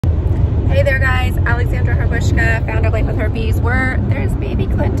Hey there guys, Alexandra Harbushka, founder of Life with Herpes. There's baby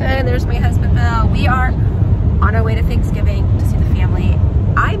Clinton, there's my husband Bill. We are on our way to Thanksgiving to see the family.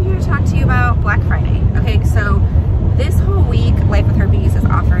 I'm here to talk to you about Black Friday. Okay, so this whole week, Life with Herpes is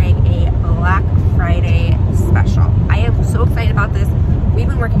offering a Black Friday special. I am so excited about this. We've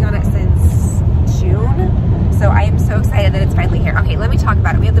been working on it since June, so I am so excited that it's finally here. Okay, let me talk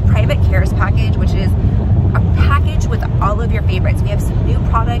about it. We have the Private Cares package, which is a package with all of your favorites. We have some new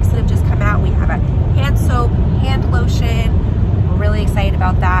products that have just come out. We have a hand soap, hand lotion. We're really excited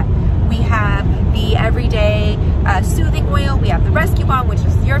about that. We have the everyday soothing oil. We have the rescue balm, which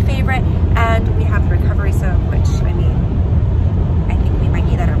is your favorite, and we have the recovery soap, which I think we might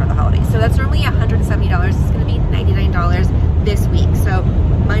need that over the holidays. So that's normally $170. It's going to be $99 this week. So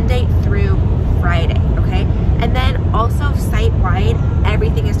Monday through Friday, okay? And then also site-wide,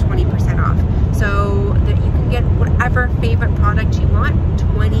 everything is 20% off. So that you can get whatever favorite product you want,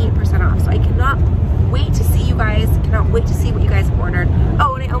 20% off. So I cannot wait to see you guys, cannot wait to see what you guys ordered.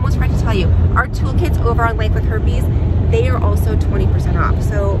 Oh, and I almost forgot to tell you, our toolkits over on Life with Herpes, they are also 20% off.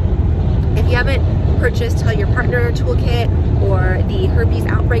 So if you haven't purchased Tell Your Partner toolkit or the Herpes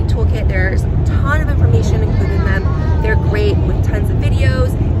Outbreak toolkit, there's a ton of information included in them. They're great with tons of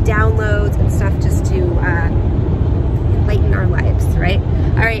videos, downloads, and stuff just to enlighten our lives, right?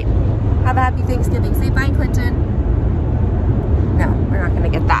 All right, have a happy Thanksgiving. Say bye, Clinton. No, we're not gonna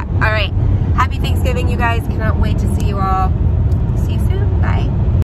get that. All right, happy Thanksgiving, you guys. Cannot wait to see you all. See you soon. Bye.